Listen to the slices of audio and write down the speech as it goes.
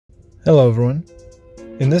Hello everyone.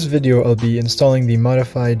 In this video I'll be installing the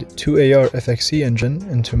modified 2AR-FXE engine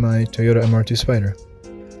into my Toyota MR2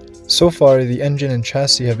 Spyder. So far the engine and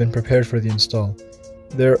chassis have been prepared for the install.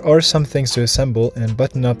 There are some things to assemble and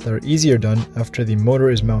button up that are easier done after the motor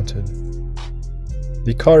is mounted.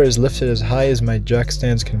 The car is lifted as high as my jack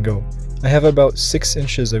stands can go. I have about 6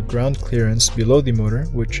 inches of ground clearance below the motor,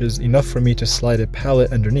 which is enough for me to slide a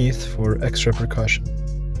pallet underneath for extra precaution.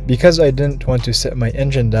 Because I didn't want to set my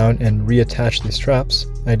engine down and reattach the straps,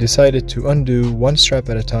 I decided to undo one strap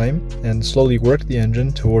at a time and slowly work the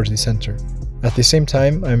engine towards the center. At the same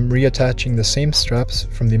time, I'm reattaching the same straps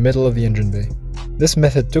from the middle of the engine bay. This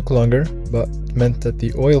method took longer, but meant that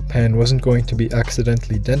the oil pan wasn't going to be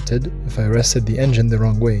accidentally dented if I rested the engine the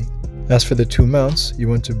wrong way. As for the two mounts, you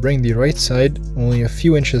want to bring the right side only a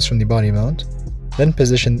few inches from the body mount, then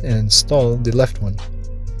position and install the left one.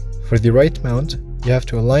 For the right mount, you have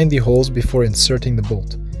to align the holes before inserting the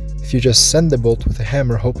bolt. If you just send the bolt with a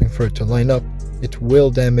hammer hoping for it to line up, it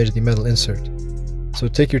will damage the metal insert. So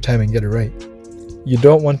take your time and get it right. You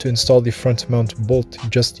don't want to install the front mount bolt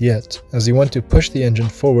just yet, as you want to push the engine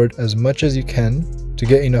forward as much as you can to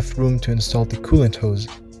get enough room to install the coolant hose.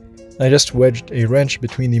 I just wedged a wrench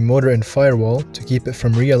between the motor and firewall to keep it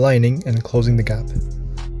from realigning and closing the gap.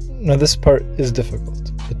 Now this part is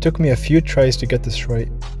difficult. It took me a few tries to get this right,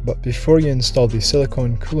 but before you install the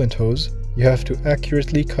silicone coolant hose, you have to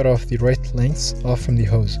accurately cut off the right lengths off from the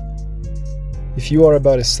hose. If you are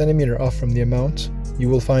about a centimeter off from the amount, you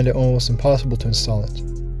will find it almost impossible to install it.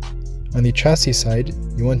 On the chassis side,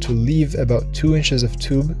 you want to leave about 2 inches of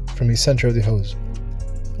tube from the center of the hose.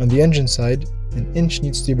 On the engine side, an inch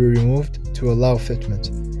needs to be removed to allow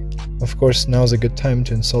fitment. Of course, now is a good time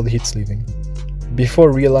to install the heat sleeving.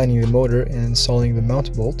 Before realigning the motor and installing the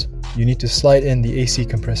mount bolt, you need to slide in the AC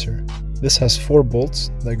compressor. This has 4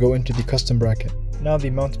 bolts that go into the custom bracket. Now the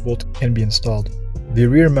mount bolt can be installed. The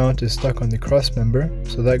rear mount is stuck on the cross member,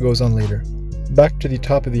 so that goes on later. Back to the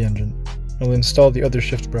top of the engine. I'll install the other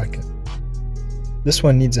shift bracket. This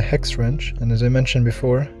one needs a hex wrench, and as I mentioned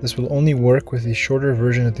before, this will only work with the shorter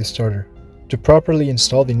version of the starter. To properly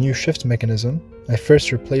install the new shift mechanism, I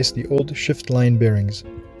first replaced the old shift line bearings.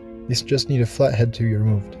 These just need a flathead to be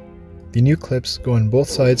removed. The new clips go on both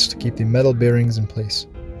sides to keep the metal bearings in place.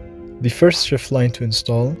 The first shift line to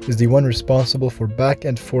install is the one responsible for back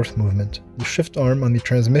and forth movement. The shift arm on the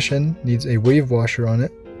transmission needs a wave washer on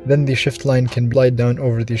it, then the shift line can slide down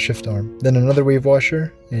over the shift arm, then another wave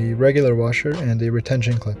washer, a regular washer, and a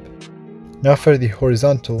retention clip. Now for the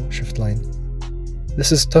horizontal shift line.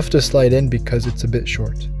 This is tough to slide in because it's a bit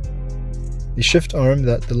short. The shift arm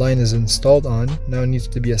that the line is installed on now needs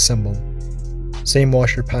to be assembled. Same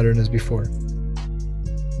washer pattern as before.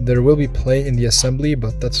 There will be play in the assembly,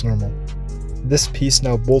 but that's normal. This piece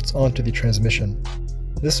now bolts onto the transmission.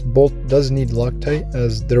 This bolt does need Loctite,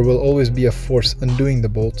 as there will always be a force undoing the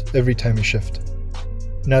bolt every time you shift.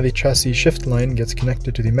 Now the chassis shift line gets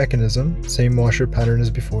connected to the mechanism, same washer pattern as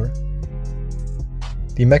before.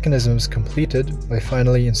 The mechanism is completed by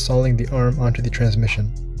finally installing the arm onto the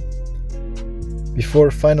transmission. Before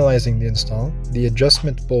finalizing the install, the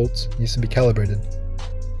adjustment bolt needs to be calibrated.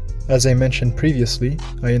 As I mentioned previously,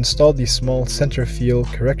 I installed the small center feel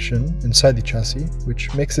correction inside the chassis,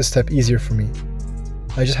 which makes this step easier for me.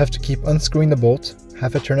 I just have to keep unscrewing the bolt,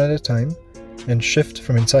 half a turn at a time, and shift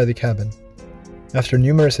from inside the cabin. After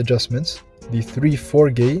numerous adjustments, the 3/4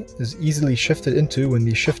 gate is easily shifted into when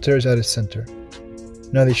the shifter is at its center.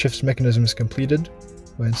 Now the shift mechanism is completed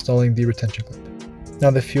by installing the retention clip.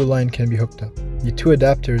 Now the fuel line can be hooked up. The 2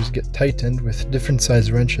 adapters get tightened with different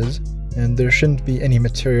size wrenches, and there shouldn't be any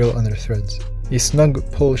material on their threads. A snug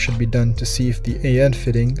pull should be done to see if the AN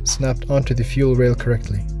fitting snapped onto the fuel rail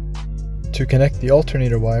correctly. To connect the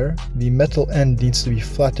alternator wire, the metal end needs to be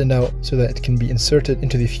flattened out so that it can be inserted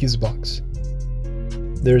into the fuse box.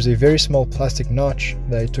 There is a very small plastic notch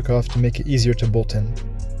that I took off to make it easier to bolt in.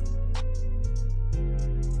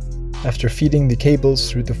 After feeding the cables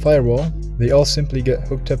through the firewall, they all simply get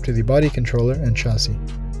hooked up to the body controller and chassis.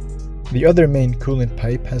 The other main coolant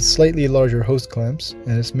pipe has slightly larger hose clamps,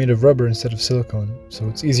 and it's made of rubber instead of silicone, so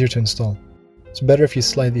it's easier to install. It's better if you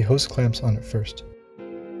slide the hose clamps on it first.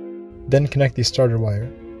 Then connect the starter wire.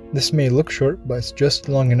 This may look short, but it's just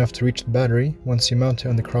long enough to reach the battery once you mount it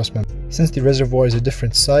on the cross member. Since the reservoir is a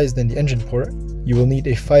different size than the engine port, you will need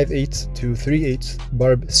a 5/8 to 3/8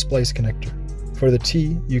 barb splice connector. For the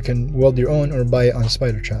T, you can weld your own or buy it on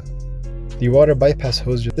Spyder Chat. The water bypass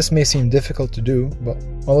hose, this may seem difficult to do, but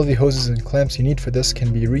all of the hoses and clamps you need for this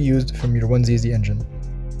can be reused from your 1ZZ engine.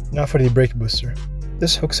 Now for the brake booster.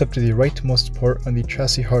 This hooks up to the rightmost port on the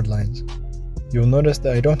chassis hardlines. You'll notice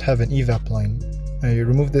that I don't have an evap line. I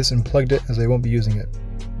removed this and plugged it as I won't be using it.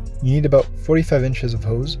 You need about 45 inches of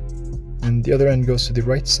hose, and the other end goes to the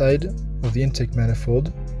right side of the intake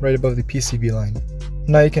manifold, right above the PCV line.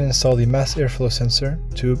 Now you can install the mass airflow sensor,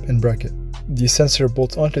 tube, and bracket. The sensor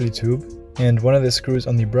bolts onto the tube, and one of the screws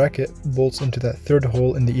on the bracket bolts into that third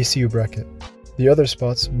hole in the ECU bracket. The other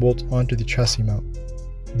spots bolt onto the chassis mount.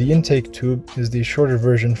 The intake tube is the shorter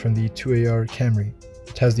version from the 2AR Camry.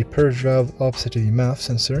 It has the purge valve opposite to the MAF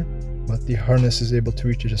sensor, but the harness is able to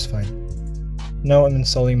reach it just fine. Now I'm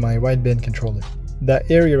installing my wideband controller. That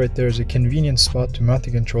area right there is a convenient spot to mount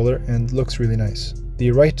the controller and looks really nice.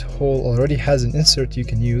 The right hole already has an insert you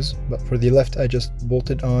can use, but for the left I just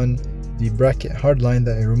bolted on the bracket hardline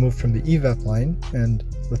that I removed from the evap line and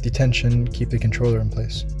with the tension keep the controller in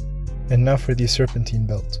place. And now for the serpentine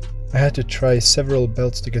belt. I had to try several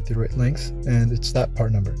belts to get the right length, and it's that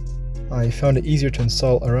part number. I found it easier to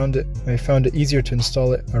install around it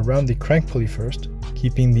around the crank pulley first,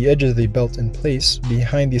 keeping the edges of the belt in place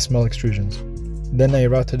behind the small extrusions. Then I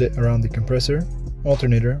routed it around the compressor,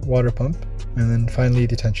 alternator, water pump, and then finally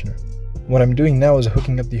the tensioner. What I'm doing now is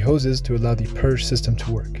hooking up the hoses to allow the purge system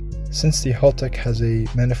to work. Since the Haltech has a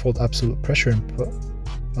manifold absolute pressure input,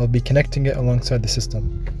 I'll be connecting it alongside the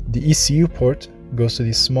system. The ECU port goes to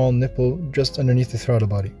the small nipple just underneath the throttle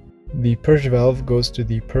body. The purge valve goes to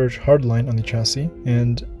the purge hardline on the chassis,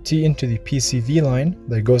 and T into the PCV line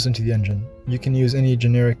that goes into the engine. You can use any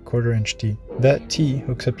generic 1/4 inch T. That T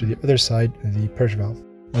hooks up to the other side of the purge valve.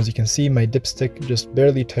 As you can see, my dipstick just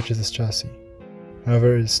barely touches this chassis.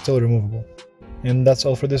 However, it's still removable. And that's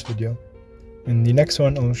all for this video. In the next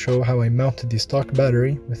one, I'll show how I mounted the stock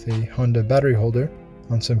battery with a Honda battery holder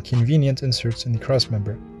on some convenient inserts in the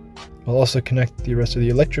crossmember. I'll also connect the rest of the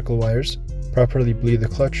electrical wires, properly bleed the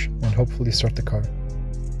clutch, and hopefully start the car.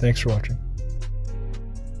 Thanks for watching.